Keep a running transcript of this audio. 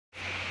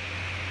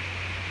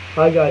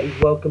Hi guys,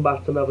 welcome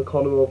back to another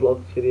ConnorMoore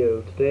Vlogs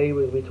video. Today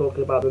we're going to be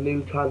talking about the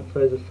new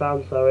transfers of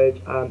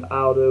Surridge and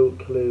Aldo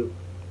Kalulu.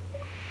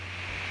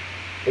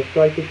 The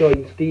striker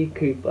joined Steve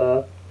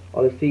Cooper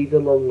on a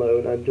season-long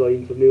loan and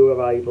joined some new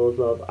arrivals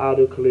of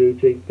Aldo Kalulu,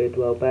 Jake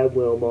Bidwell, Ben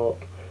Wilmot,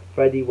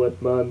 Freddie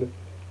Woodman,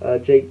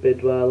 Jake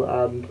Bidwell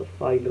and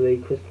finally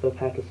Christopher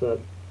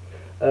Petterson.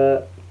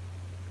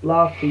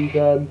 Last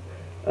season,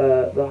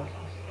 the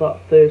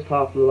first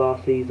half of the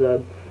last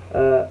season,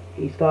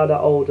 he started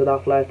at Old and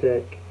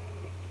Athletic.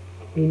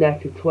 He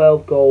netted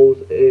 12 goals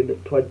in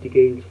 20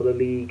 games for the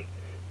League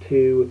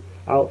 2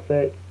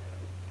 outfit,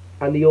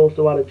 and he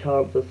also had a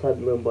chance at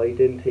Sunderland, but he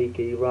didn't take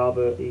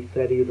it. He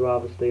said he would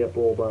rather stay at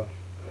Bournemouth.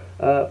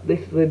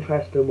 This is an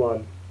interesting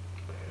one.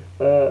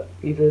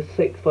 He's a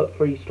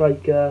 6'3"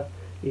 striker.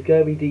 He's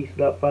going to be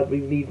decent up front.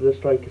 We've needed a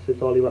striker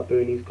since Ollie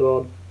McBurney's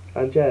gone,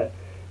 and yeah,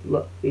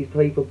 look, he's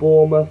played for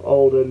Bournemouth,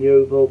 Oldham,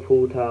 Yeovil,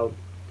 Poole Town.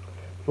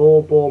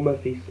 For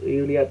Bournemouth, he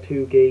only had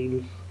 2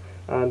 games.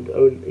 And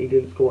he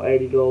didn't score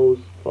any goals.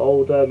 For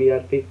Oldham, he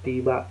had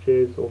 15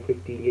 matches or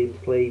 15 games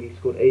played. He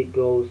scored 8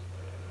 goals.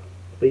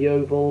 For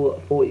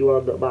Yeovil,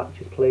 41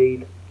 matches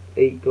played,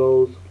 8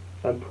 goals.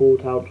 And Poole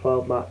Town,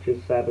 12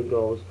 matches, 7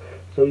 goals.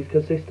 So he's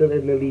consistent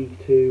in the League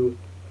 2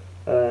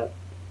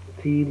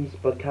 teams,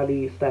 but can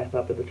he step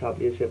up in the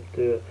Championship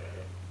to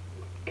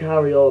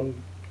carry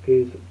on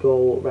his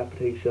goal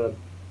reputation?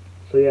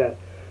 So yeah,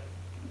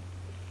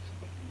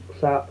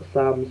 I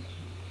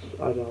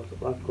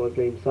forgot his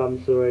name.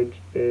 Surridge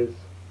is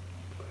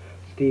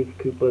Steve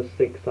Cooper's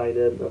 6th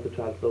signing of the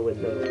transfer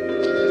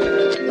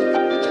window.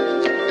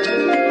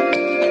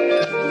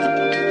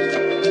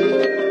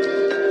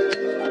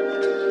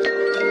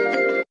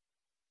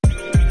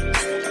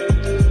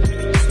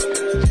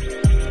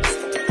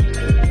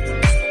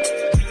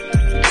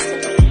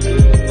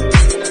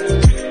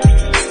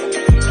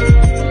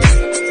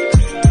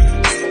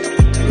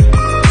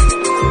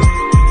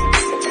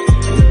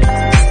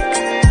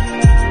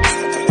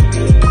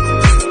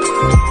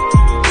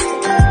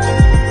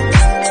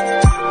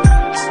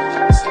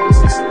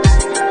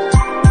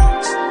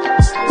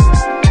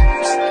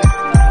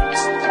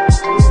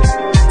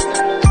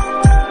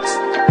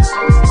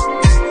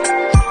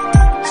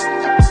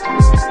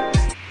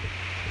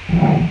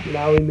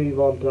 Now we move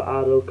on to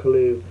Aldo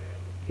Kalulu.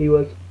 He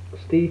was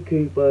Steve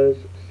Cooper's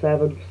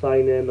 7th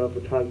signing of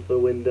the transfer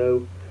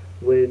window,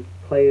 with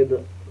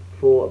playing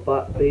for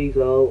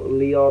Basel,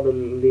 Lyon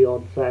and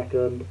Lyon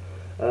 2nd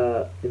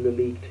in the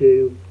League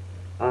 2,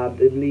 and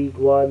in League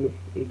 1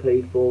 he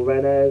played for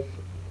Rennes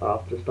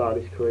after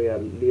starting his career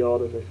at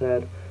Lyon, as I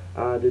said,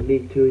 and in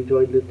League 2 he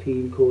joined a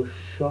team called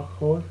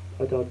Shochor.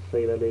 I don't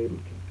say their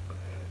name.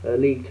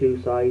 League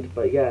 2 side,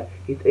 but yeah,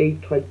 he's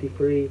age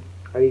 23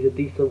 and he's a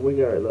decent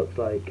winger, it looks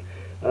like.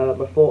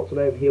 My thoughts on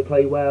him: he'll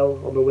play well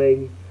on the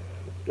wing.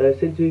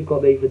 Since we've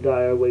got Nathan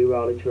Dyer away,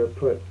 Rowley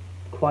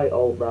quite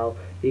old now,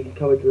 he can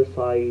come into the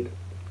side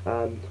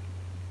and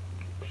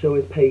show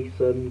his pace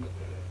and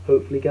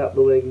hopefully get up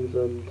the wings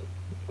and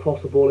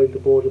cross the ball into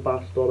Borja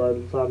Baston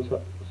and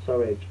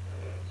Surridge.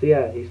 So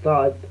yeah, he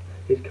started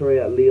his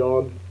career at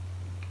Lyon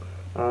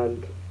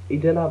and he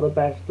didn't have the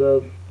best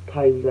of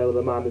times there with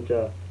the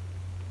manager.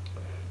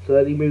 So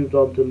then he moved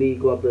on to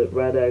League 1 at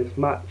Rennes,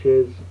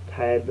 matches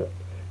 10,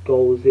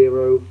 goals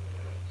 0.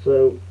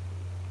 So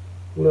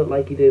it looked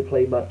like he didn't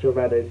play much of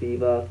Rennes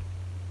either.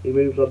 He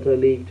moved on to a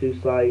League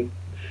 2 side,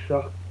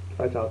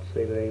 I can't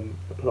say the name,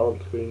 I put it on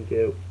screen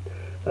too.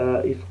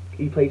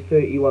 He played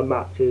 31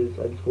 matches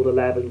and scored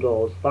 11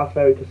 goals. That's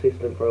very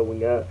consistent for a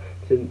winger,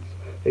 since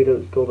they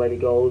don't score many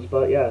goals,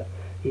 but yeah,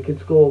 he can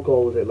score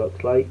goals, it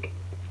looks like.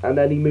 And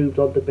then he moved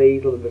on to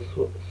Basel in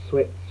the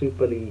Swiss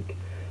Super League,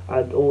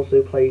 and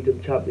also played in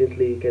the Champions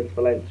League against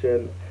Valencia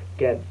and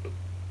Ghent.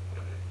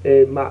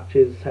 In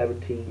matches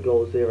 17,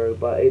 goals 0,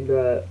 but in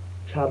the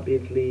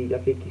Champions League I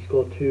think he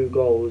scored 2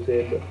 goals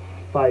in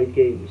 5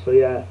 games. So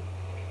yeah,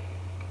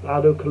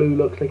 Aldo Kalulu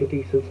looks like a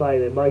decent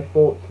signing. My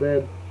thoughts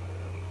then: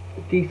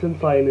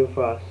 decent signing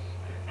for us,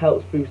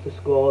 helps boost the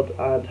squad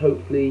and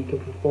hopefully he can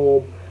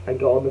perform and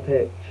get on the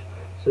pitch.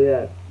 So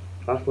yeah,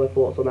 that's my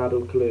thoughts on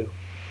Aldo Kalulu.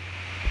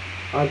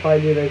 And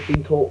finally, there's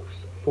been talks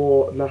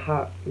for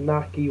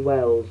Nahaki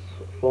Wells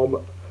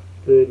from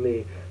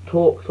Burnley.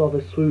 Talks of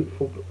a swoop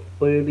for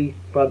Burnley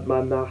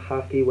frontman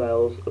Nahaki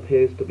Wells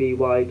appears to be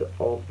wide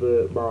of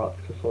the mark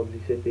to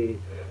Swansea City.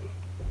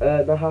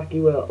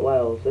 Nahaki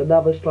Wells,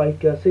 another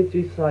striker. Since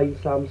we signed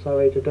Sam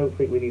Surridge, I don't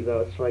think we need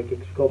another striker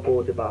because we've got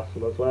Borja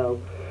Baston as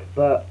well.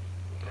 But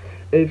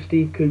if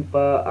Steve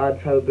Cooper and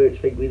Trevor Birch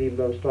think we need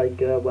another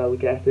striker, well, we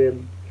get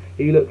him.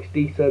 He looks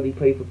decent, he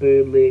played for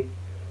Burnley,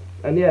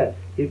 and yeah,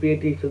 he'd be a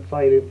decent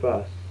signing for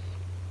us.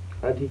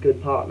 And he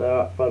could partner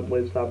up front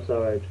with Sam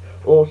Surridge.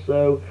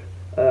 Also,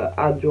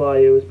 Andre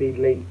Ayew has been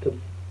linked to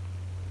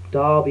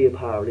Derby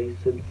apparently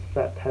since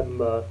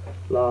September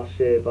last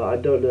year, but I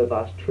don't know if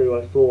that's true.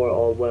 I saw it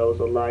on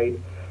Wales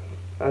Online,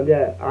 and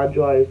yeah,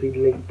 Andre Ayew has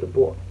been linked to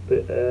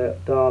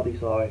Derby.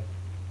 Sorry,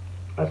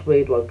 that's a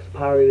weird one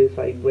apparently they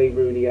signed Wayne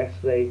Rooney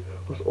yesterday.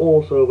 Was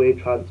also a weird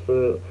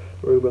transfer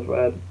rumour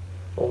for him.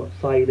 or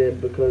sign him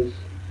because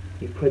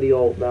he's pretty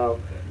old now.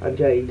 And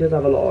yeah, he does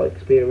have a lot of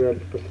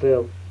experience, but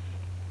still,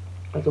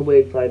 that's a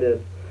weird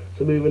signing.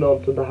 So moving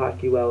on to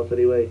Nahaki Wells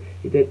anyway,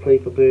 he did play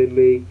for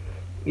Burnley.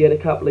 He had a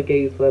couple of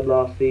games for them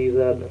last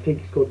season. I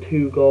think he scored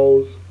 2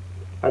 goals.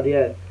 And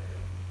yeah,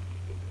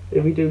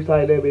 if we do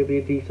sign him, it'll be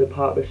a decent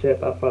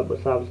partnership up front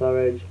with Sam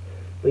Surridge.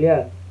 But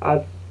yeah,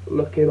 as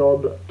looking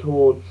on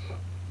towards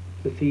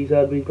the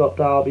season, we've got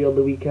Derby on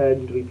the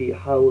weekend. We beat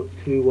Hull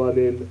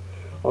 2-1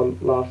 on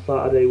last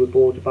Saturday with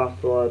Borja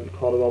Basel and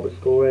ConnorMoore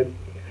scoring.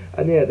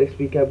 And yeah, this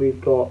weekend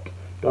we've got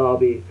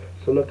Derby,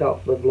 so look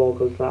out for the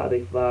vlog on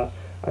Saturday for that.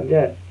 And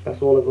yeah,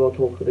 that's all I'm going to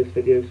talk for this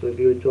video. So if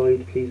you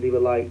enjoyed, please leave a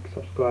like,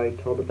 subscribe,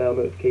 turn on the bell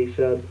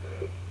notification.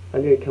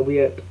 And yeah, can we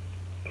hit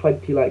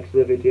 20 likes in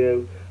the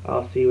video?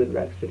 I'll see you in the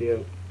next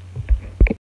video.